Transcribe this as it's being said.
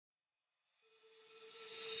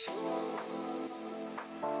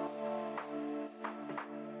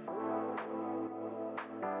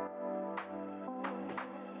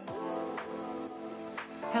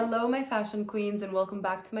Hello my fashion queens and welcome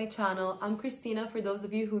back to my channel. I'm Cristina for those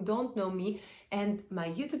of you who don't know me, and my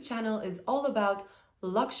YouTube channel is all about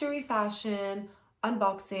luxury fashion,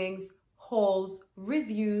 unboxings, hauls,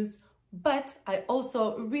 reviews, but I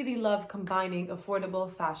also really love combining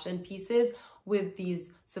affordable fashion pieces with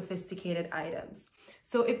these sophisticated items.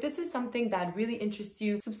 So if this is something that really interests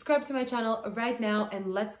you, subscribe to my channel right now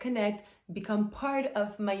and let's connect, become part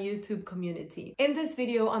of my YouTube community. In this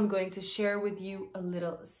video, I'm going to share with you a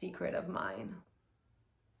little secret of mine.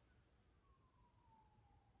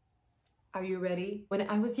 Are you ready? When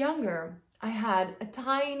I was younger, I had a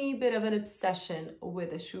tiny bit of an obsession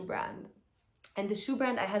with a shoe brand. And the shoe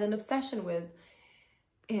brand I had an obsession with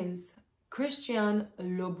is Christian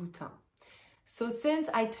Louboutin. So since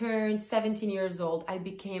I turned 17 years old, I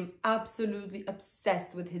became absolutely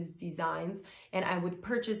obsessed with his designs and I would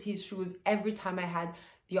purchase his shoes every time I had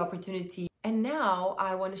the opportunity. And now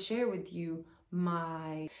I want to share with you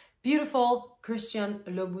my beautiful Christian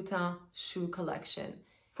Louboutin shoe collection.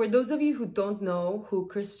 For those of you who don't know who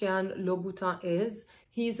Christian Louboutin is,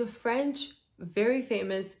 he's a French, very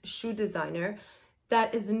famous shoe designer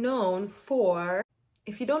that is known for,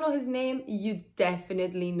 if you don't know his name, you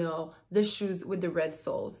definitely know the shoes with the red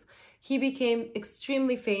soles. He became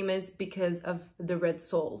extremely famous because of the red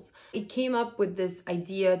soles. He came up with this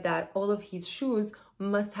idea that all of his shoes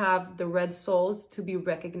must have the red soles to be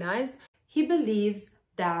recognized. He believes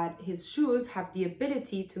that his shoes have the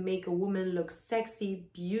ability to make a woman look sexy,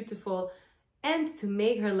 beautiful, and to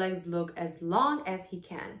make her legs look as long as he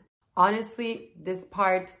can. Honestly, this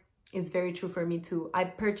part is very true for me too. I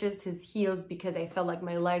purchased his heels because I felt like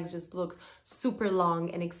my legs just looked super long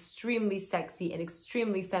and extremely sexy and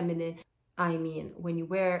extremely feminine. I mean, when you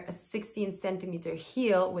wear a 16-centimeter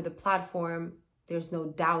heel with a platform, there's no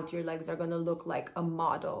doubt your legs are gonna look like a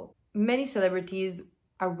model. Many celebrities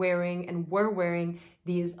are wearing and were wearing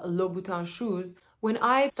these Louboutin shoes. When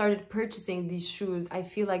I started purchasing these shoes, I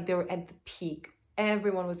feel like they were at the peak.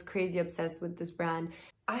 Everyone was crazy obsessed with this brand.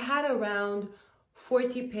 I had around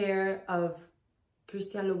 40 pair of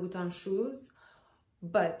Christian Louboutin shoes,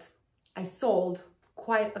 but I sold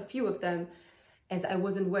quite a few of them as I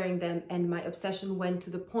wasn't wearing them, and my obsession went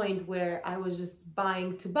to the point where I was just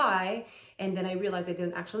buying to buy, and then I realized I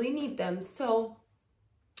didn't actually need them. So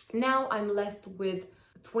now I'm left with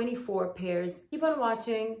 24 pairs. Keep on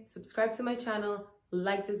watching, subscribe to my channel,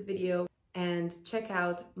 like this video, and check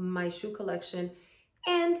out my shoe collection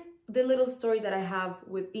and the little story that I have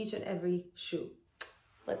with each and every shoe.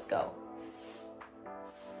 Let's go.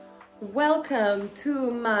 Welcome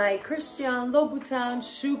to my Christian Louboutin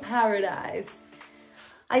shoe paradise.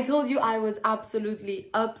 I told you I was absolutely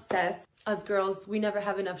obsessed. Us girls, we never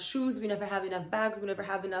have enough shoes, we never have enough bags, we never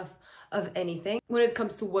have enough of anything when it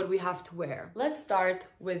comes to what we have to wear. Let's start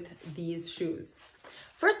with these shoes.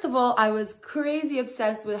 First of all, I was crazy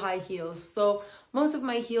obsessed with high heels. So most of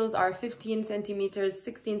my heels are 15 centimeters,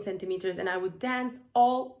 16 centimeters, and I would dance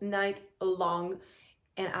all night long.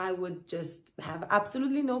 And I would just have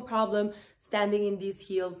absolutely no problem standing in these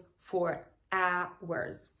heels for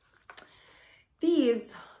hours.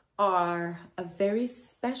 These are a very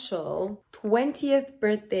special 20th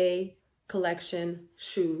birthday collection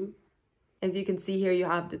shoe. As you can see here, you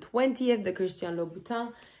have the 20th, the Christian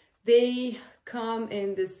Louboutin. They come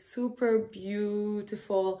in this super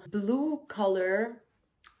beautiful blue color.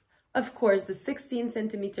 Of course, the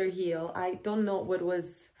 16-centimeter heel. I don't know what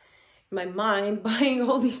was my mind buying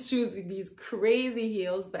all these shoes with these crazy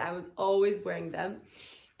heels, but I was always wearing them.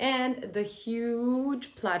 And the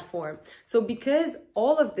huge platform. So because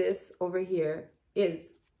all of this over here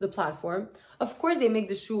is the platform, of course they make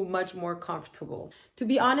the shoe much more comfortable. To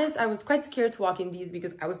be honest, I was quite scared to walk in these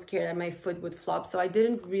because I was scared that my foot would flop, so I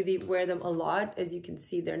didn't really wear them a lot. As you can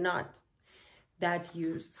see, they're not that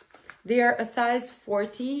used. They are a size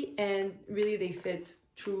 40 and really they fit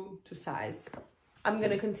true to size. I'm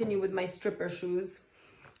gonna continue with my stripper shoes.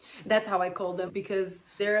 That's how I call them because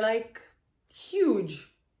they're like huge.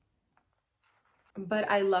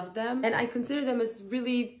 But I love them and I consider them as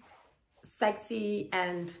really sexy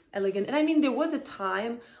and elegant. And I mean, there was a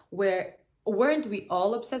time where, weren't we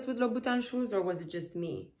all obsessed with Louboutin shoes, or was it just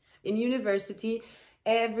me? In university,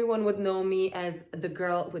 everyone would know me as the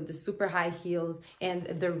girl with the super high heels and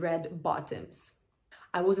the red bottoms.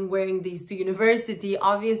 I wasn't wearing these to university,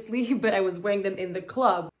 obviously, but I was wearing them in the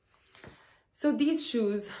club. So these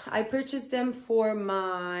shoes, I purchased them for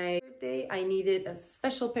my birthday. I needed a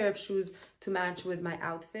special pair of shoes to match with my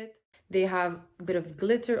outfit. They have a bit of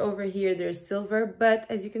glitter over here. They're silver, but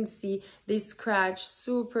as you can see, they scratch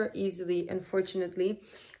super easily, unfortunately.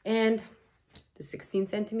 And the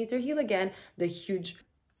 16-centimeter heel again, the huge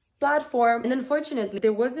platform. And unfortunately,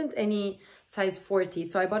 there wasn't any size 40,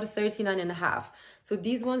 so I bought a 39.5. So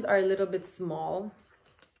these ones are a little bit small.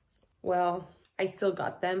 Well, I still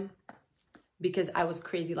got them because I was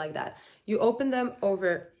crazy like that. You open them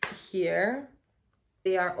over here.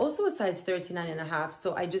 They are also a size 39.5,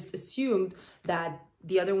 so I just assumed that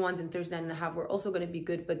the other ones in 39.5 were also going to be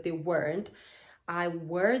good, but they weren't. I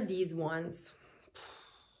wore these ones.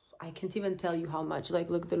 I can't even tell you how much. Like,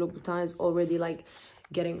 look, the Louboutin is already like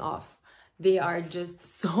getting off. They are just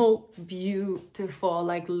so beautiful.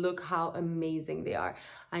 Like, look how amazing they are.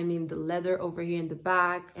 I mean, the leather over here in the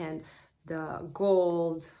back and the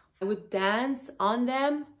gold. I would dance on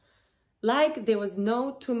them like there was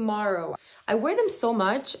no tomorrow. I wear them so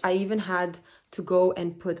much, I even had to go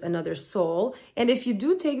and put another sole. And if you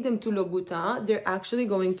do take them to Louboutin, they're actually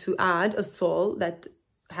going to add a sole that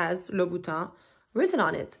has Louboutin written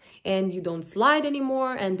on it. And you don't slide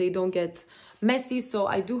anymore and they don't get messy. So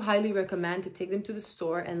I do highly recommend to take them to the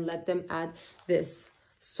store and let them add this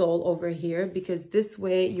sole over here, because this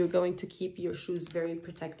way you're going to keep your shoes very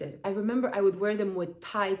protected. I remember I would wear them with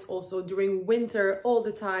tights also during winter all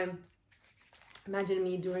the time. Imagine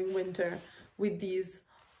me during winter with these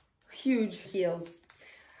huge heels.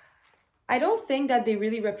 I don't think that they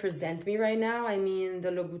really represent me right now. I mean,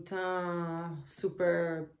 the Louboutin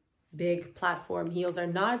super big platform heels are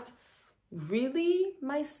not really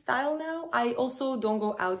my style now. I also don't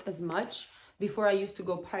go out as much. Before, I used to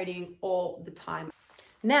go partying all the time.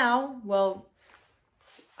 Now, well,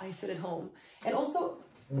 I sit at home. And also,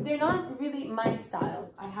 they're not really my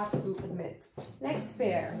style, I have to admit. Next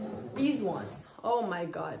pair, these ones. Oh my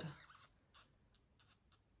God.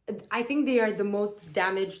 I think they are the most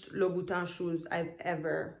damaged Louboutin shoes I've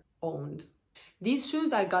ever owned. These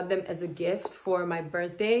shoes, I got them as a gift for my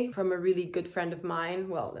birthday from a really good friend of mine.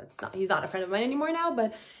 Well, he's not a friend of mine anymore now,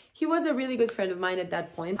 but he was a really good friend of mine at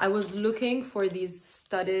that point. I was looking for these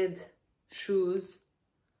studded shoes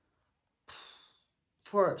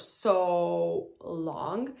for so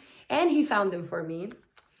long, and he found them for me.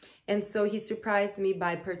 And so he surprised me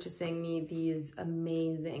by purchasing me these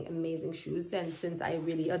amazing shoes. And since I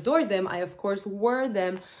really adored them, I of course wore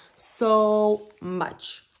them so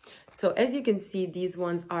much. So as you can see, these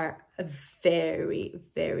ones are very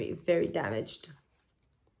damaged.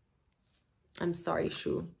 I'm sorry,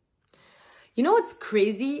 shoe. You know what's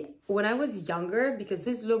crazy? When I was younger, because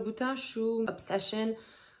this Louboutin shoe obsession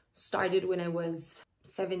started when I was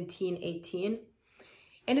 17, 18.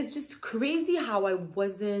 And it's just crazy how I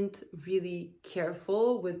wasn't really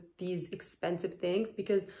careful with these expensive things,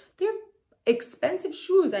 because they're expensive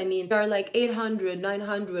shoes. I mean, they're like 800,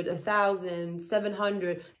 900, 1,000,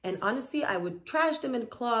 700. And honestly, I would trash them in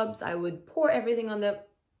clubs. I would pour everything on them.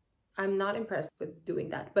 I'm not impressed with doing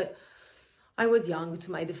that, but I was young,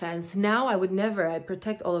 to my defense. Now I would never. I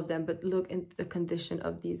protect all of them, but look at the condition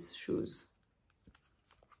of these shoes.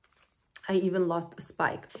 I even lost a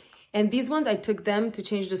spike. And these ones, I took them to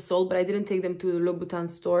change the sole, but I didn't take them to the Louboutin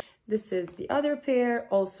store. This is the other pair,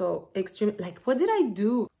 also extreme. Like, what did I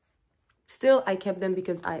do? Still, I kept them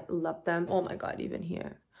because I love them. Oh my God, even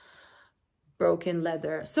here. Broken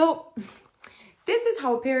leather. So, this is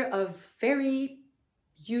how a pair of very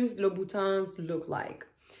used Louboutins look like.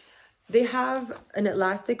 They have an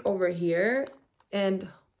elastic over here. And,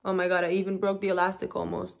 oh my God, I even broke the elastic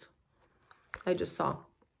almost. I just saw.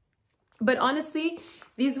 But honestly,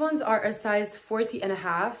 these ones are a size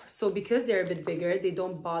 40.5. So because they're a bit bigger, they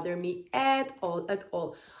don't bother me at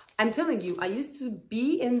all. I'm telling you, I used to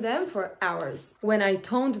be in them for hours. When I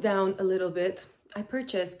toned down a little bit, I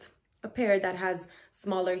purchased a pair that has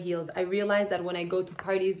smaller heels. I realized that when I go to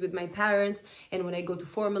parties with my parents and when I go to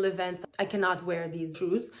formal events, I cannot wear these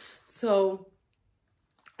shoes. So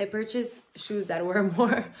I purchased shoes that were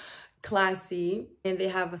more classy, and they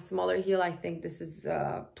have a smaller heel. I think this is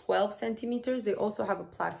 12 centimeters. They also have a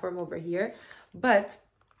platform over here, but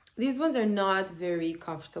these ones are not very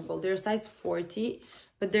comfortable. They're size 40,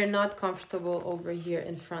 but they're not comfortable over here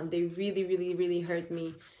in front. They really hurt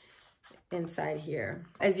me inside here.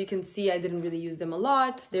 As you can see, I didn't really use them a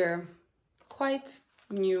lot. They're quite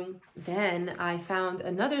new. Then I found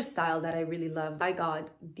another style that I really loved. I got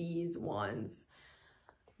these ones.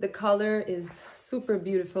 The color is super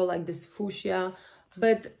beautiful, like this fuchsia,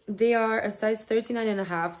 but they are a size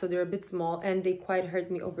 39.5, so they're a bit small, and they quite hurt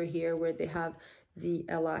me over here where they have the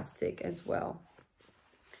elastic as well.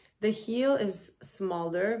 The heel is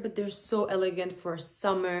smaller, but they're so elegant for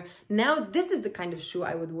summer. Now, this is the kind of shoe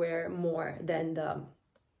I would wear more than the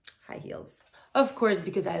high heels. Of course,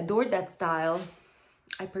 because I adored that style,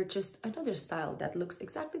 I purchased another style that looks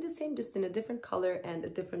exactly the same, just in a different color and a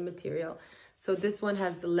different material. So this one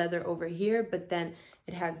has the leather over here, but then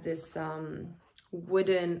it has this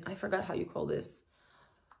wooden, I forgot how you call this,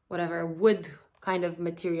 whatever, wood kind of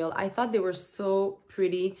material. I thought they were so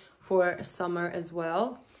pretty for summer as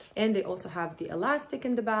well. And they also have the elastic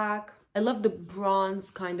in the back. I love the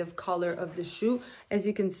bronze kind of color of the shoe. As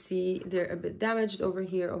you can see, they're a bit damaged over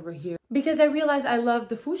here, Because I realized I love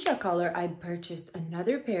the fuchsia color, I purchased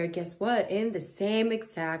another pair, guess what? In the same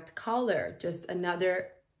exact color, just another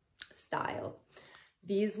style.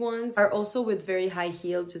 These ones are also with very high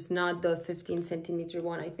heel, just not the 15 centimeter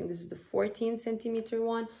one. I think this is the 14 centimeter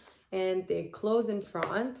one. And they close in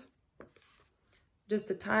front. Just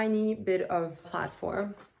a tiny bit of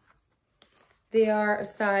platform. They are a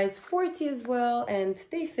size 40 as well, and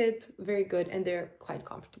they fit very good and they're quite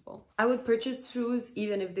comfortable. I would purchase shoes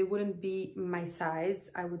even if they wouldn't be my size.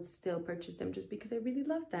 I would still purchase them just because I really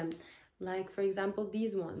love them. Like, for example,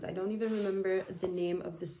 these ones. I don't even remember the name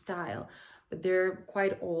of the style, but they're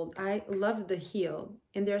quite old. I love the heel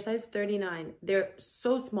and they're size 39. They're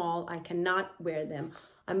so small, I cannot wear them.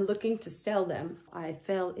 I'm looking to sell them. I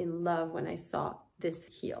fell in love when I saw this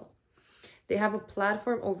heel. They have a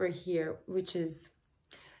platform over here, which is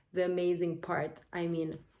the amazing part. I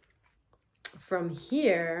mean, from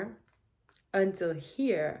here until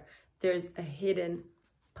here, there's a hidden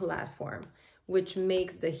platform, which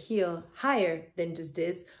makes the heel higher than just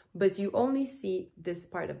this, but you only see this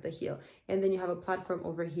part of the heel. And then you have a platform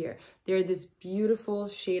over here. They're this beautiful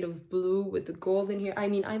shade of blue with the gold in here. I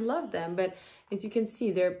mean, I love them, but as you can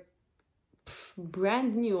see, they're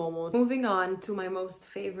brand new almost. Moving on to my most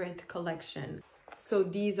favorite collection. So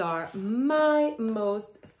these are my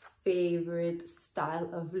most favorite style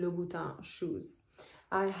of Louboutin shoes.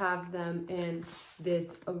 I have them in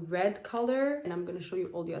this red color, and I'm going to show you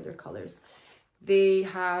all the other colors. They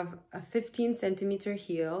have a 15 centimeter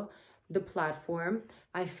heel, the platform.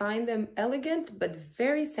 I find them elegant but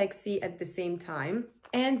very sexy at the same time,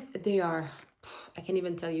 and they are, I can't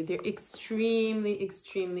even tell you, they're extremely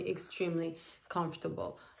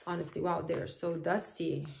comfortable. Honestly, wow, they're so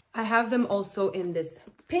dusty. I have them also in this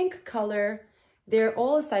pink color. They're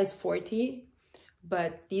all a size 40,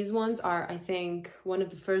 but these ones are, I think, one of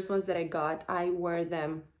the first ones that I got. I wear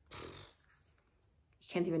them, you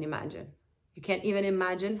can't even imagine. You can't even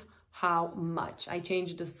imagine how much. I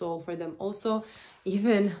changed the sole for them also.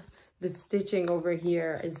 Even the stitching over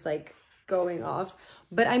here is like going off.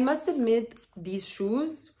 But I must admit, these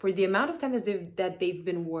shoes, for the amount of time that they've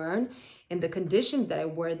been worn and the conditions that I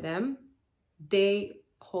wear them, they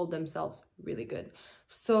hold themselves really good.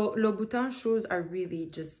 So Louboutin shoes are really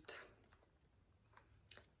just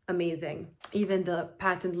amazing. Even the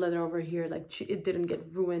patent leather over here, like it didn't get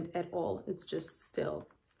ruined at all. It's just still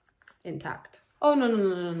intact. Oh,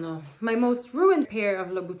 no. My most ruined pair of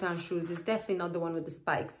Louboutin shoes is definitely not the one with the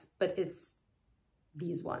spikes, but it's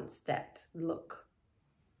these ones that look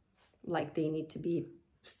like they need to be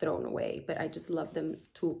thrown away, but I just love them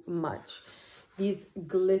too much. These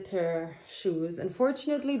glitter shoes,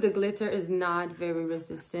 unfortunately the glitter is not very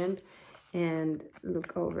resistant, and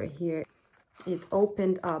look over here, it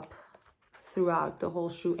opened up throughout the whole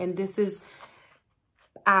shoe, and this is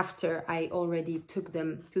after I already took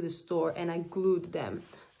them to the store and I glued them.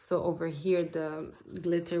 So over here the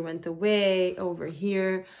glitter went away, over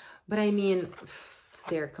here, but I mean,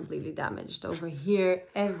 they're completely damaged over here,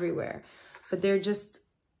 everywhere. But they're just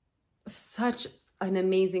such an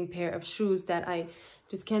amazing pair of shoes that I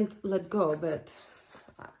just can't let go. But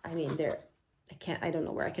I mean, I don't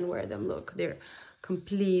know where I can wear them. Look, they're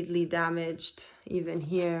completely damaged, even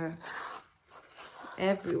here,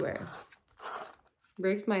 everywhere.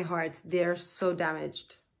 Breaks my heart. They're so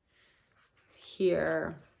damaged.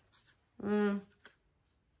 Here.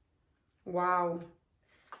 Wow.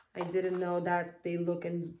 I didn't know that they look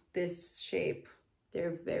in this shape.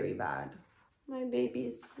 They're very bad. My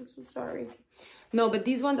babies, I'm so sorry. No, but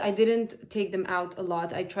these ones, I didn't take them out a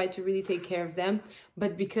lot. I tried to really take care of them,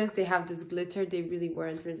 but because they have this glitter, they really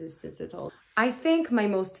weren't resistant at all. I think my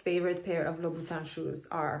most favorite pair of Louboutin shoes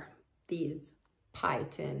are these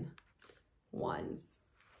Python ones.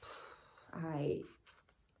 I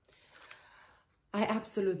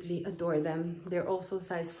absolutely adore them. They're also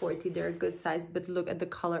size 40. They're a good size, but look at the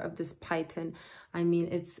color of this Python. I mean,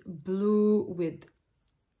 it's blue with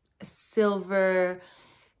silver.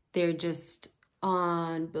 They're just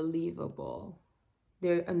unbelievable.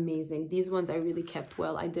 They're amazing. These ones I really kept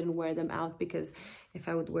well. I didn't wear them out because if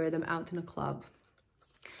I would wear them out in a club.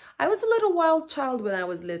 I was a little wild child when I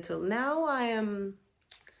was little. Now I am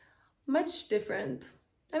much different.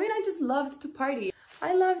 I mean, I just loved to party.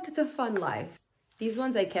 I loved the fun life. These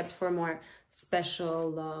ones I kept for more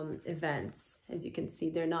special events. As you can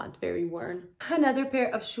see, they're not very worn. Another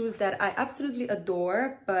pair of shoes that I absolutely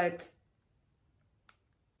adore, but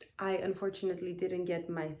I unfortunately didn't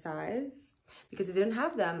get my size because I didn't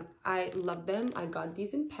have them. I love them. I got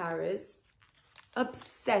these in Paris.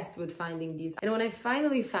 Obsessed with finding these. And when I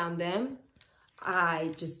finally found them,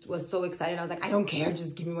 I just was so excited. I was like, I don't care,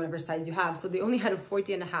 just give me whatever size you have. So they only had a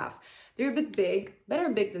 40.5. They're a bit big, better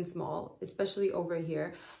big than small, especially over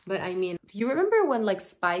here. But I mean, if you remember when like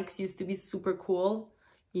spikes used to be super cool?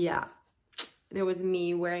 Yeah, there was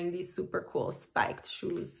me wearing these super cool spiked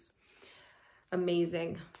shoes.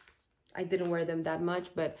 Amazing. I didn't wear them that much,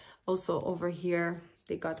 but also over here,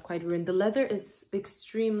 they got quite ruined. The leather is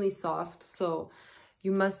extremely soft, so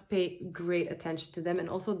you must pay great attention to them. And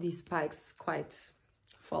also these spikes quite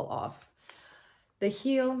fall off. The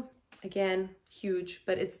heel, again, huge,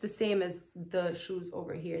 but it's the same as the shoes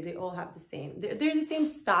over here. They all have the same. They're the same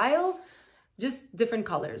style, just different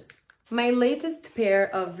colors. My latest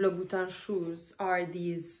pair of Louboutin shoes are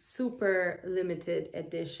these super limited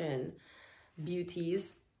edition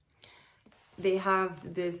beauties. They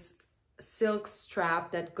have this silk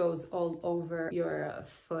strap that goes all over your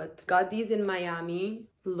foot. Got these in Miami.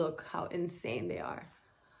 Look how insane they are.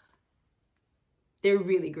 They're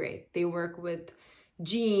really great. They work with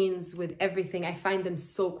jeans, with everything. I find them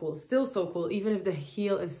so cool, still so cool, even if the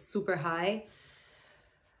heel is super high.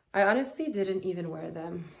 I honestly didn't even wear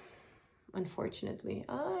them, unfortunately.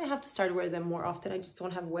 I have to start wearing them more often. I just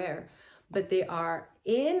don't have wear, but they are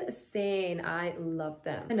insane. I love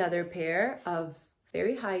them. Another pair of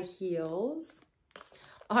very high heels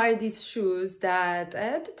are these shoes that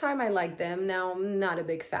at the time I liked them. Now I'm not a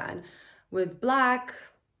big fan. With black,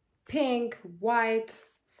 pink, white.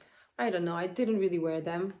 I don't know. I didn't really wear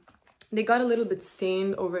them. They got a little bit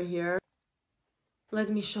stained over here. Let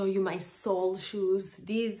me show you my sole shoes.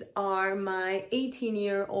 These are my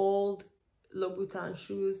 18-year-old Louboutin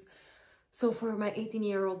shoes. So for my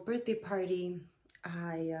 18-year-old birthday party,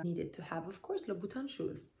 I needed to have, of course, Louboutin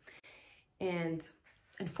shoes. And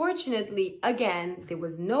unfortunately, again, there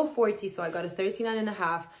was no 40, so I got a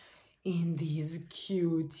 39.5 in these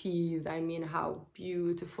cuties. I mean, how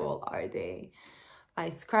beautiful are they? I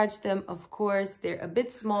scratched them, of course. They're a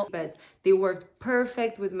bit small, but they worked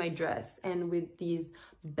perfect with my dress. And with these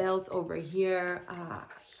belts over here,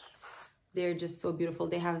 they're just so beautiful.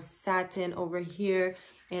 They have satin over here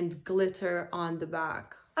and glitter on the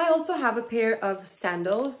back. I also have a pair of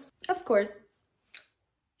sandals, of course,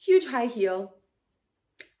 huge high heel.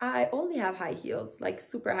 I only have high heels, like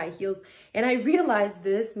super high heels. And I realized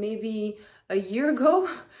this maybe a year ago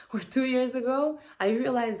or 2 years ago. I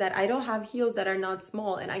realized that I don't have heels that are not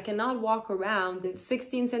small and I cannot walk around in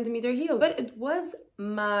 16 centimeter heels. But it was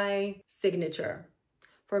my signature.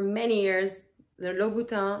 For many years, the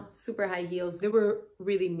Louboutin super high heels, they were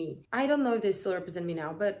really me. I don't know if they still represent me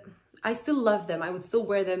now, but I still love them. I would still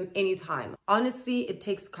wear them anytime. Honestly, it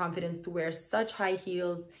takes confidence to wear such high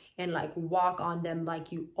heels and like walk on them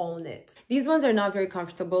like you own it. These ones are not very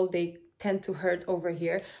comfortable. They tend to hurt over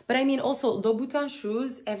here. But I mean, also Louboutin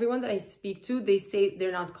shoes, everyone that I speak to, they say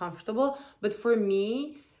they're not comfortable. But for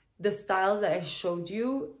me, the styles that I showed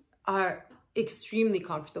you are extremely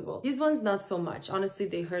comfortable. These ones, not so much. Honestly,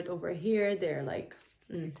 they hurt over here. They're like,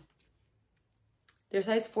 they're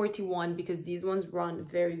size 41 because these ones run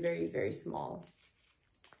very, very, very small.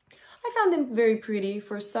 I found them very pretty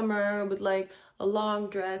for summer with like a long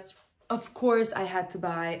dress. Of course, I had to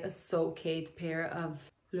buy a so Kate pair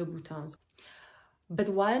of Louboutins. But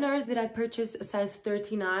why on earth did I purchase a size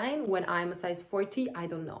 39 when I'm a size 40? I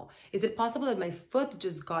don't know. Is it possible that my foot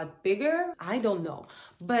just got bigger? I don't know.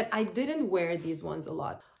 But I didn't wear these ones a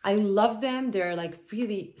lot. I love them. They're like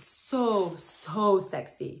really so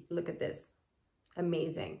sexy. Look at this.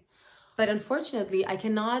 Amazing. But unfortunately, I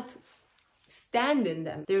cannot stand in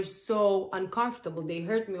them. They're so uncomfortable. They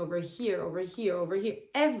hurt me over here, over here, over here,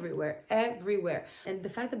 everywhere, everywhere. And the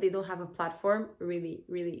fact that they don't have a platform really,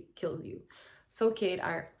 really kills you. So Kate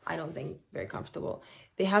are, I don't think, very comfortable.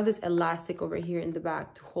 They have this elastic over here in the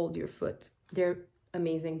back to hold your foot. They're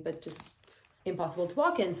amazing, but just impossible to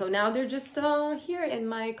walk in. So now they're just here in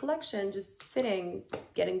my collection, just sitting,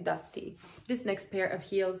 getting dusty. This next pair of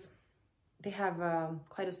heels, they have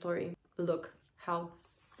quite a story. Look how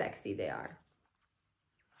sexy they are.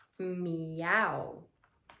 Meow.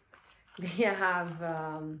 They have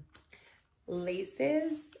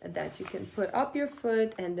laces that you can put up your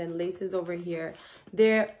foot and then laces over here.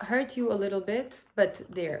 They hurt you a little bit, but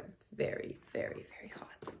they're very, very, very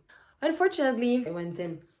hot. Unfortunately, I went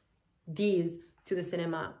in these to the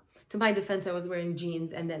cinema. To my defense, I was wearing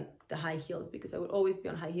jeans and then the high heels because I would always be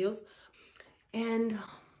on high heels. and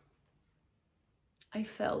I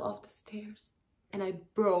fell off the stairs and I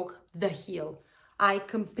broke the heel. I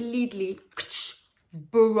completely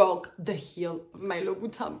broke the heel of my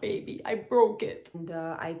Louboutin baby. I broke it. And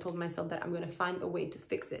I told myself that I'm gonna find a way to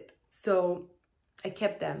fix it. So I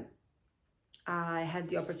kept them. I had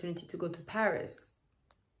the opportunity to go to Paris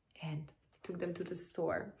and I took them to the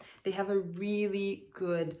store. They have a really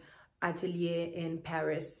good atelier in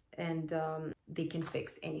Paris, and they can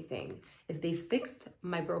fix anything. If they fixed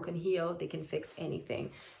my broken heel, they can fix anything.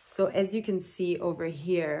 So as you can see over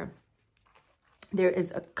here, there is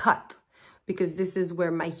a cut because this is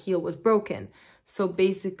where my heel was broken. So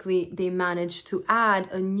basically they managed to add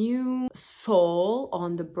a new sole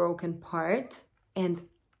on the broken part and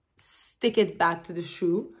stick it back to the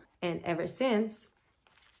shoe. And ever since,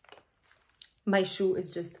 my shoe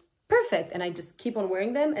is just perfect, and I just keep on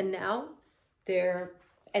wearing them, and now they're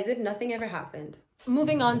as if nothing ever happened.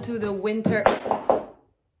 Moving on to the winter,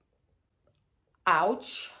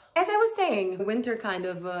 ouch. As I was saying, winter kind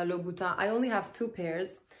of Louboutin, I only have 2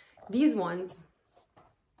 pairs. These ones,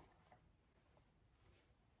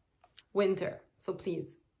 winter, so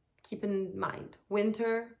please keep in mind,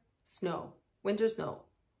 winter, snow,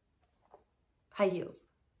 high heels,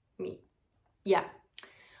 me, yeah.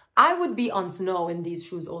 I would be on snow in these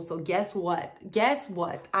shoes also. Guess what? Guess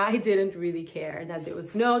what? I didn't really care that there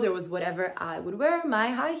was snow, there was whatever. I would wear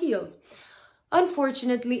my high heels.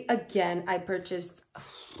 Unfortunately, again, I purchased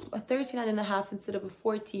a 39.5 instead of a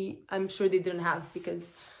 40. I'm sure they didn't have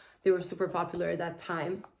because they were super popular at that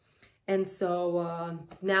time. And so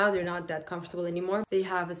now they're not that comfortable anymore. They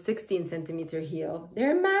have a 16 centimeter heel.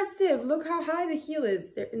 They're massive. Look how high the heel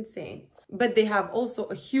is. They're insane. But they have also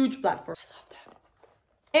a huge platform. I love them.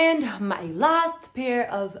 And my last pair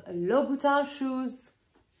of Louboutin shoes,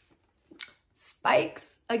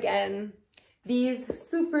 spikes again. These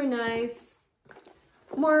super nice,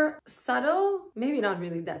 more subtle, maybe not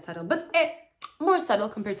really that subtle, but more subtle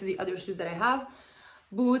compared to the other shoes that I have.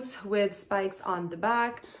 Boots with spikes on the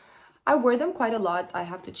back. I wear them quite a lot. I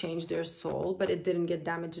have to change their sole, but it didn't get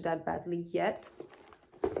damaged that badly yet.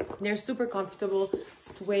 They're super comfortable,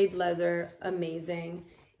 suede leather, amazing.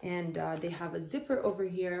 And they have a zipper over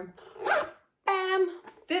here. Bam!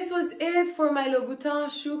 This was it for my Louboutin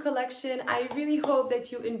shoe collection. I really hope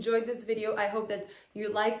that you enjoyed this video. I hope that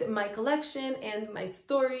you liked my collection and my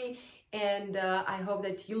story. And I hope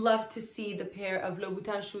that you love to see the pair of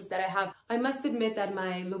Louboutin shoes that I have. I must admit that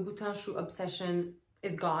my Louboutin shoe obsession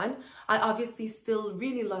is gone. I obviously still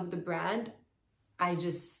really love the brand. I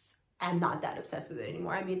just am not that obsessed with it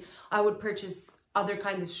anymore. I mean, I would purchase other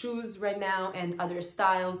kinds of shoes right now and other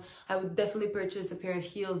styles. I would definitely purchase a pair of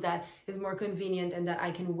heels that is more convenient and that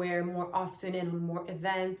I can wear more often and on more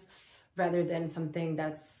events rather than something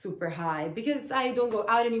that's super high, because I don't go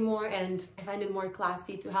out anymore and I find it more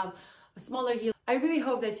classy to have a smaller heel. I really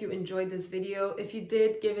hope that you enjoyed this video. If you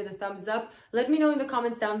did, give it a thumbs up. Let me know in the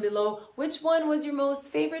comments down below which one was your most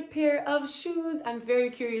favorite pair of shoes. I'm very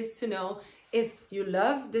curious to know if you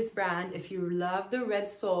love this brand, if you love the red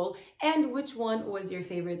sole, and which one was your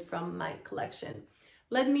favorite from my collection.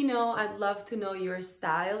 Let me know. I'd love to know your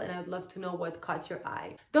style and I'd love to know what caught your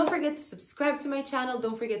eye. Don't forget to subscribe to my channel.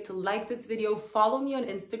 Don't forget to like this video. Follow me on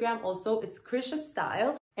Instagram. Also, it's Krisha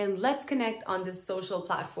Style. And let's connect on the social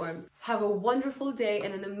platforms. Have a wonderful day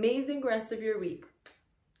and an amazing rest of your week.